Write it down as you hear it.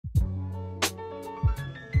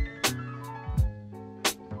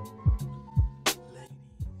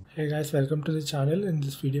Hey guys, welcome to the channel. In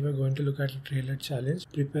this video we're going to look at a Trailhead challenge.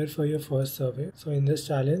 Prepare for your first survey. So in this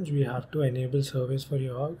challenge we have to enable surveys for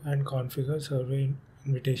your org and configure survey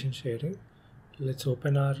invitation sharing. Let's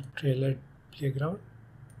open our Trailhead playground.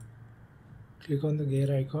 Click on the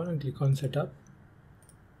gear icon and click on setup.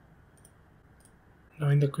 Now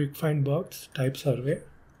in the quick find box, type survey.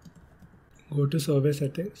 Go to survey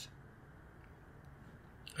settings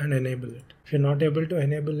and enable it. If you're not able to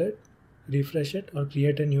enable it, refresh it or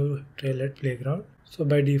create a new Trailhead playground. So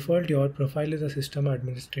by default your profile is a system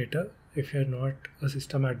administrator. If you're not a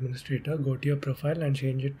system administrator, go to your profile and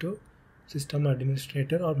change it to system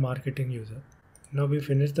administrator or marketing user. Now we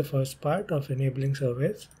finished the first part of enabling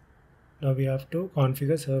surveys. Now we have to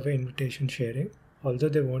configure survey invitation sharing. Although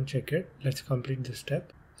they won't check it, let's complete this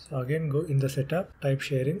step. So again, go in the setup, type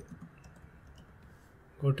sharing,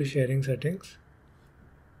 go to sharing settings,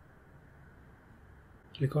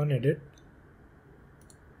 click on edit.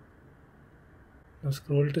 Now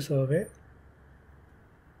scroll to survey.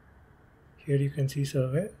 Here you can see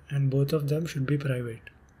survey and both of them should be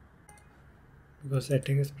private because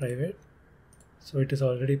setting is private. So it is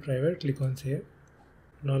already private. Click on save.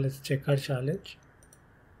 Now let's check our challenge.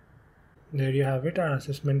 There you have it. Our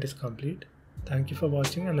assessment is complete. Thank you for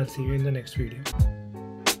watching and I'll see you in the next video.